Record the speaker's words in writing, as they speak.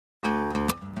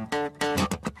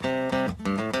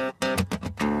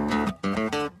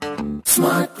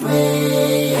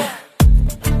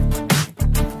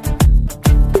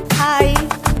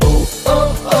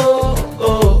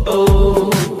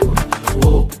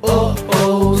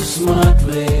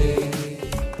smartway.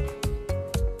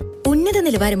 ഉന്നത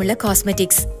നിലവാരമുള്ള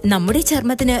cosmetics നമ്മുടെ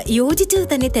ചർമ്മത്തിന് യോജിച്ചത്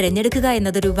തന്നെ തിരഞ്ഞെടുക്കുക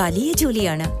എന്നതൊരു വലിയ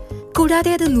ജോലിയാണ്.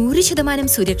 കൂടാതെ അത്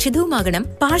 100% സുരക്ഷിതവുമാകണം.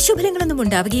 പാർശ്വഫലങ്ങളൊന്നും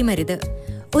ഉണ്ടാവുകയും അരുത്.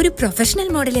 ഒരു പ്രൊഫഷണൽ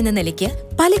മോഡൽ എന്ന നിലയ്ക്ക്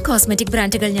പല കോസ്മെറ്റിക്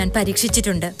ബ്രാൻഡുകൾ ഞാൻ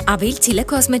പരീക്ഷിച്ചിട്ടുണ്ട്. അവയിൽ ചില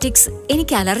കോസ്മെറ്റിക്സ്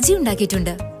എനിക്ക് അലർജി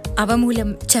ഉണ്ടാക്കിയിട്ടുണ്ട്. അവ മൂലം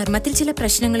ചർമ്മത്തിൽ ചില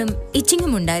പ്രശ്നങ്ങളും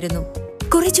ഇച്ചിങ്ങും ഉണ്ടായിരുന്നു.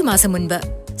 കുറച്ചു മാസം മുൻപ്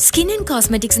സ്കിൻ ആൻഡ്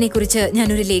കോസ്മെറ്റിക്സിനെ കുറിച്ച്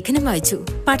ഞാനൊരു ലേഖനം വായിച്ചു.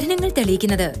 പഠനങ്ങൾ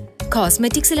തെളിയിക്കുന്നത്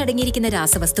കോസ്മെറ്റിക്സിൽ അടങ്ങിയിരിക്കുന്ന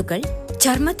രാസവസ്തുക്കൾ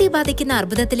ചർമ്മത്തെ ബാധിക്കുന്ന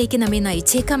അർബുദത്തിലേക്ക് നമ്മെ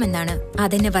നയിച്ചേക്കാമെന്നാണ്.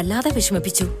 അതെന്നെ വല്ലാതെ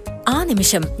വിഷമിപ്പിച്ചു. ആ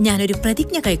നിമിഷം ഞാനൊരു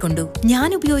പ്രതിജ്ഞ കൈക്കൊണ്ടു. ഞാൻ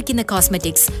ഉപയോഗിക്കുന്ന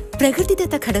കോസ്മെറ്റിക്സ്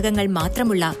പ്രകൃതിദത്ത ഘടകങ്ങൾ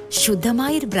മാത്രമുള്ള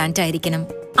ശുദ്ധമായൊരു ബ്രാൻഡായിരിക്കണം.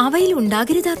 അവയിൽ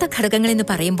ഉണ്ടാകരുതാത്ത ഘടകങ്ങൾ എന്ന്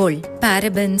പറയുമ്പോൾ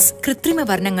പാരബൻസ്, കൃത്രിമ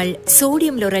വർണ്ണങ്ങൾ,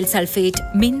 sodium laurel sulphate,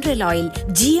 mineral oil,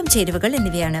 GM ചേരുവകൾ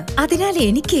എന്നിവയാണ്. അതിനാൽ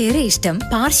എനിക്കേറെ ഇഷ്ടം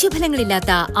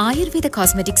പാർശ്വഫലങ്ങളില്ലാത്ത ആയുർവേദ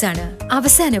കോസ്മെറ്റിക്സ് ആണ്.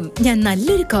 അവസാനം ഞാൻ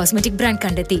നല്ലൊരു കോസ്മെറ്റിക് ബ്രാൻഡ്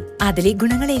കണ്ടെത്തി. അതിലെ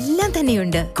ഗുണങ്ങളെല്ലാം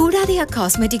തന്നെയുണ്ട്. കൂടാതെ ആ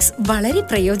കോസ്മെറ്റിക്സ് വളരെ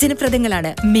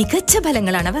പ്രയോജനപ്രദങ്ങളാണ്. മികച്ച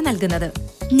ഫലങ്ങളാണ് അവ നൽകുന്നത്.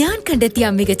 ഞാൻ കണ്ടെത്തിയ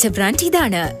മികച്ച ബ്രാൻഡ്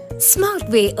ഇതാണ്,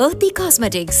 സ്മാർട്ട്വേ EARTHI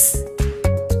cosmetics.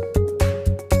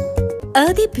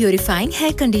 EARTHI Purifying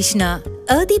Hair Conditioner.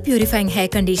 EARTHI Purifying Hair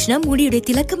Conditioner മുടിയുടെ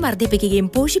തിളക്കം വർദ്ധിപ്പിക്കുകയും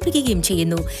പോഷിപ്പിക്കുകയും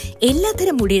ചെയ്യുന്നു.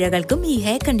 എല്ലാത്തരം മുടിയിഴകൾക്കും ഈ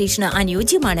ഹെയർ കണ്ടീഷണർ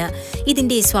അനുയോജ്യമാണ്.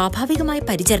 ഇതിന്റെ സ്വാഭാവികമായ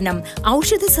പരിചരണം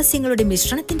ഔഷധ സസ്യങ്ങളുടെ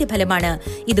മിശ്രണത്തിന്റെ ഫലമാണ്.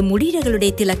 ഇത് മുടിയിഴകളുടെ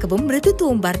തിളക്കവും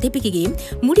മൃദുത്വവും വർദ്ധിപ്പിക്കുകയും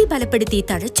മുടി ബലപ്പെടുത്തി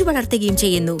തഴച്ചു വളർത്തുകയും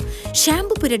ചെയ്യുന്നു.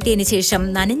 ഷാമ്പു പുരട്ടിയതിനു ശേഷം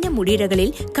നനഞ്ഞ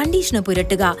മുടിയിഴകളിൽ കണ്ടീഷണർ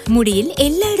പുരട്ടുക. മുടിയിൽ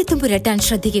എല്ലായിടത്തും പുരട്ടാൻ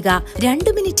ശ്രദ്ധിക്കുക.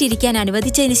 2 മിനിറ്റ് ഇരിക്കാൻ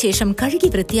അനുവദിച്ചതിനു ശേഷം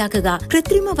കഴുകി വൃത്തിയാക്കുക.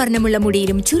 കൃത്രിമ വർണ്ണമുള്ള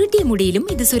മുടിയിലും ചുരുട്ടിയ മുടിയിലും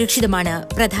ഇത് സുരക്ഷിതമാണ്.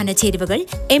 പ്രധാന ചേരുവകൾ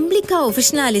എംബ്ലിക്ക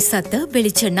ഒഫിഷ്യനാലിസ് സത്ത്,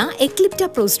 വെളിച്ചെണ്ണ, എക്ലിപ്റ്റ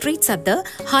പ്രോസ്ട്രേറ്റ് സത്ത്,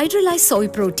 ഹൈഡ്രലൈസ് സോയ്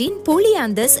പ്രോട്ടീൻ,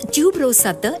 പോളിയാന്തസ് ട്യൂബ്രോസ്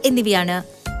സത്ത് എന്നിവയാണ്.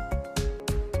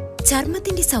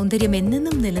 ചർമ്മത്തിന്റെ സൗന്ദര്യം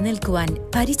എന്നെന്നും നിലനിൽക്കുവാൻ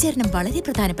പരിചരണം വളരെ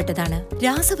പ്രധാനപ്പെട്ടതാണ്.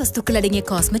 രാസവസ്തുക്കൾ അടങ്ങിയ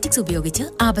കോസ്മെറ്റിക്സ് ഉപയോഗിച്ച്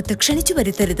ആപത്ത് ക്ഷണിച്ചു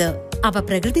വരുത്തരുത്. അവ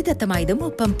പ്രകൃതിദത്തമായതും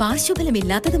ഒപ്പം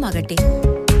പാർശ്വഫലമില്ലാത്തതുമാകട്ടെ.